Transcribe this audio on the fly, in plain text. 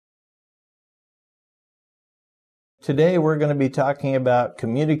Today we're going to be talking about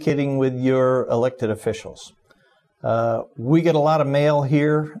communicating with your elected officials. We get a lot of mail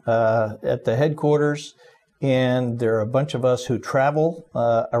here at the headquarters, and there are a bunch of us who travel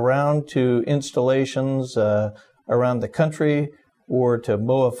around to installations around the country or to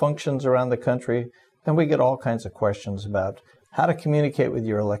MOAA functions around the country, and we get all kinds of questions about how to communicate with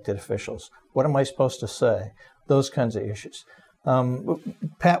your elected officials. What am I supposed to say? Those kinds of issues.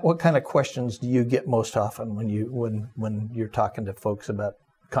 Pat, what kind of questions do you get most often when you're talking to folks about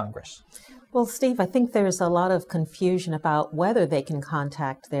Congress? Well, Steve, I think there's a lot of confusion about whether they can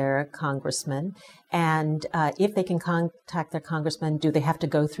contact their congressman, and if they can contact their congressman, do they have to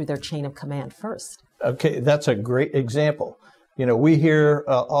go through their chain of command first? Okay, that's a great example. You know, we hear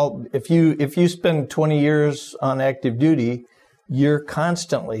if you spend 20 years on active duty, you're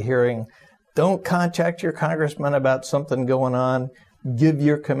constantly hearing, don't contact your congressman about something going on. Give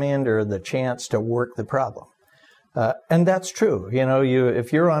your commander the chance to work the problem. And that's true. You know,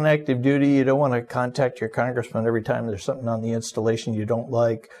 if you're on active duty, you don't want to contact your congressman every time there's something on the installation you don't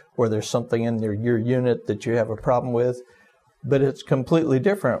like, or there's something in your unit that you have a problem with. But it's completely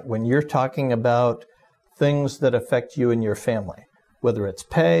different when you're talking about things that affect you and your family, whether it's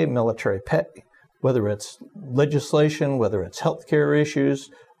pay, military pay, whether it's legislation, whether it's healthcare issues,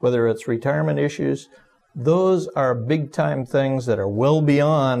 whether it's retirement issues. Those are big-time things that are well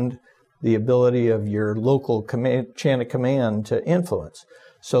beyond the ability of your local chain of command to influence.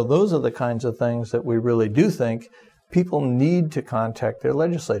 So those are the kinds of things that we really do think people need to contact their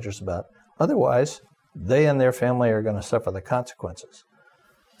legislators about. Otherwise, they and their family are going to suffer the consequences.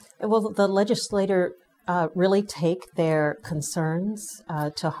 Will the legislator really take their concerns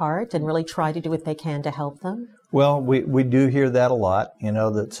to heart and really try to do what they can to help them? Well, we do hear that a lot, you know,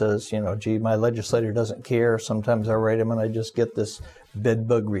 that says, you know, gee, my legislator doesn't care. Sometimes I write them and I just get this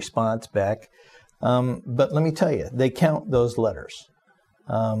bedbug response back. But let me tell you, they count those letters.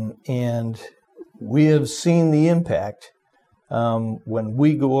 And we have seen the impact when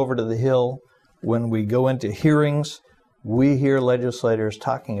we go over to the Hill, when we go into hearings, we hear legislators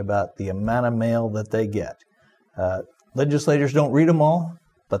talking about the amount of mail that they get. Legislators don't read them all,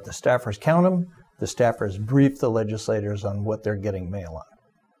 but the staffers count them. The staffers brief the legislators on what they're getting mail on.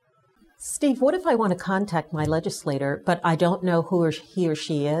 Steve, what if I want to contact my legislator, but I don't know who he or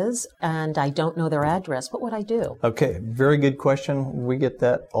she is, and I don't know their address? What would I do? Okay, very good question. We get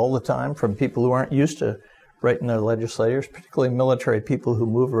that all the time from people who aren't used to writing their legislators, particularly military people who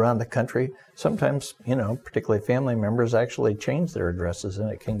move around the country. Sometimes, you know, particularly family members actually change their addresses, and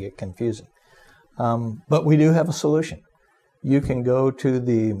it can get confusing. But we do have a solution. You can go to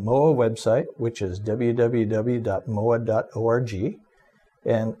the MOAA website, which is www.moaa.org,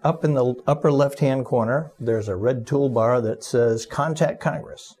 and up in the upper left-hand corner, there's a red toolbar that says Contact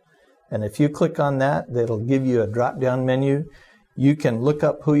Congress. And if you click on that, that'll give you a drop-down menu. You can look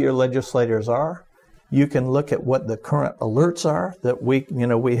up who your legislators are. You can look at what the current alerts are that we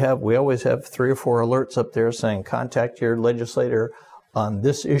always have 3 or 4 alerts up there saying contact your legislator on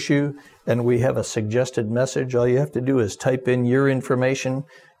this issue, and we have a suggested message. All you have to do is type in your information.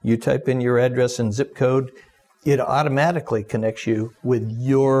 You type in your address and zip code. It automatically connects you with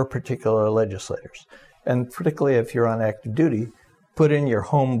your particular legislators. And particularly if you're on active duty, put in your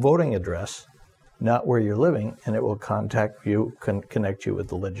home voting address, not where you're living, and it will connect you with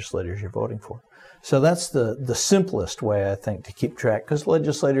the legislators you're voting for. So that's the simplest way, I think, to keep track, because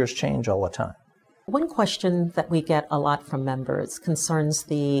legislators change all the time. One question that we get a lot from members concerns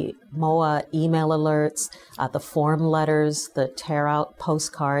the MOAA email alerts, the form letters, the tear-out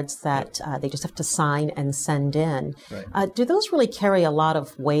postcards that they just have to sign and send in. Right. Do those really carry a lot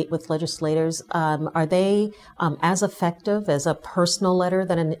of weight with legislators? Are they as effective as a personal letter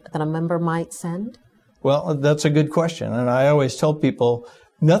that a member might send? Well, that's a good question. And I always tell people,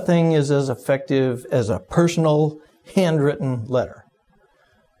 nothing is as effective as a personal handwritten letter.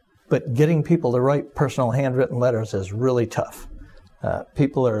 But getting people to write personal handwritten letters is really tough.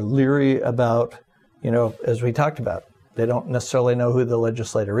 People are leery about, you know, as we talked about, they don't necessarily know who the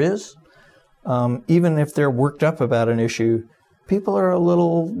legislator is. Even if they're worked up about an issue, people are a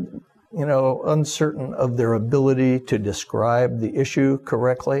little, you know, uncertain of their ability to describe the issue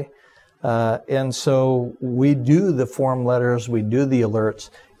correctly. And so we do the form letters, we do the alerts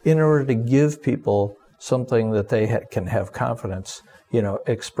in order to give people something that they can have confidence, you know,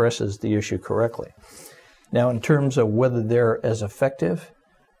 expresses the issue correctly. Now, in terms of whether they're as effective,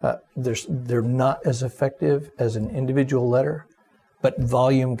 they're not as effective as an individual letter, but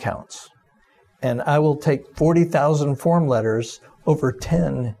volume counts. And I will take 40,000 form letters over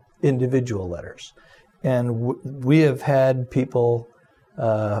 10 individual letters. And we have had people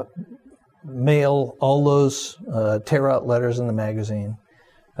mail all those tear-out letters in the magazine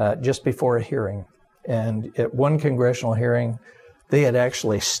just before a hearing. And at one congressional hearing, they had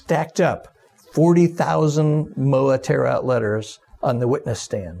actually stacked up 40,000 MOAA tear-out letters on the witness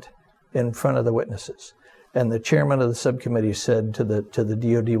stand in front of the witnesses. And the chairman of the subcommittee said to the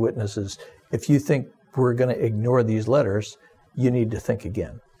DOD witnesses, if you think we're going to ignore these letters, you need to think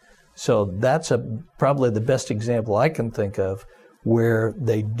again. So that's probably the best example I can think of where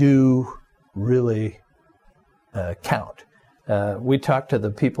they do really count. We talk to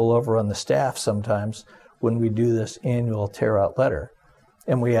the people over on the staff sometimes when we do this annual tear-out letter,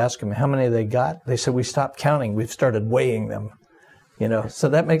 and we ask them how many they got. They said, we stopped counting. We've started weighing them. So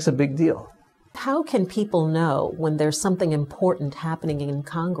that makes a big deal. How can people know when there's something important happening in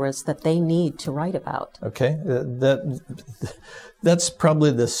Congress that they need to write about? Okay, that's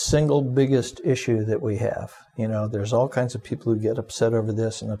probably the single biggest issue that we have. There's all kinds of people who get upset over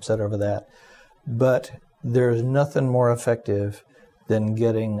this and upset over that, but there's nothing more effective than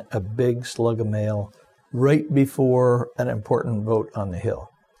getting a big slug of mail right before an important vote on the Hill.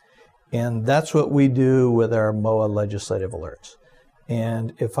 And that's what we do with our MOAA legislative alerts.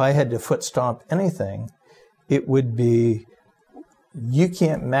 And if I had to foot stomp anything, it would be you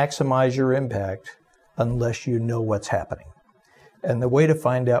can't maximize your impact unless you know what's happening. And the way to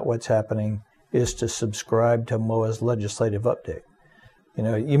find out what's happening is to subscribe to MOAA's legislative update.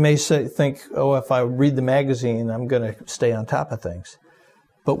 You may think, oh, if I read the magazine, I'm going to stay on top of things.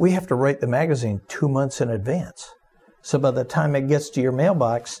 But we have to write the magazine 2 months in advance. So by the time it gets to your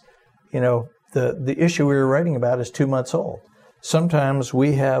mailbox, the issue we were writing about is 2 months old. Sometimes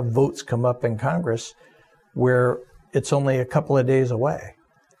we have votes come up in Congress where it's only a couple of days away.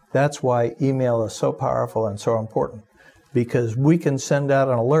 That's why email is so powerful and so important, because we can send out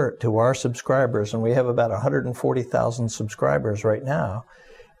an alert to our subscribers, and we have about 140,000 subscribers right now,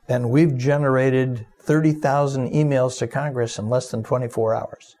 and we've generated 30,000 emails to Congress in less than 24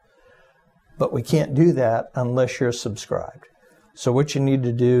 hours. But we can't do that unless you're subscribed. So what you need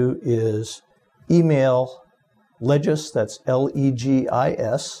to do is email Legis, that's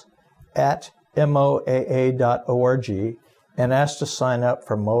Legis, at MOAA.org, and ask to sign up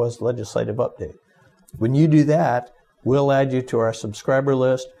for MOAA's legislative update. When you do that, we'll add you to our subscriber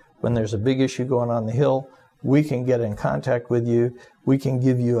list. When there's a big issue going on the Hill, we can get in contact with you. We can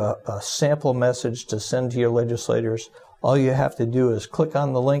give you a sample message to send to your legislators. All you have to do is click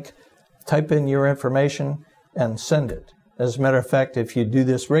on the link, type in your information, and send it. As a matter of fact, if you do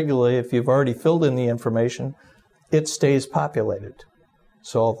this regularly, if you've already filled in the information, it stays populated.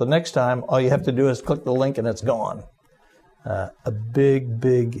 So the next time, all you have to do is click the link and it's gone. A big,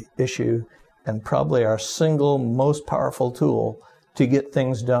 big issue, and probably our single most powerful tool to get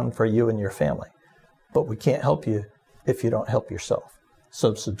things done for you and your family. But we can't help you if you don't help yourself.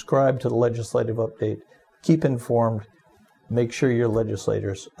 So subscribe to the legislative update, keep informed, make sure your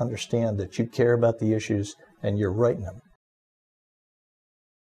legislators understand that you care about the issues and you're writing them.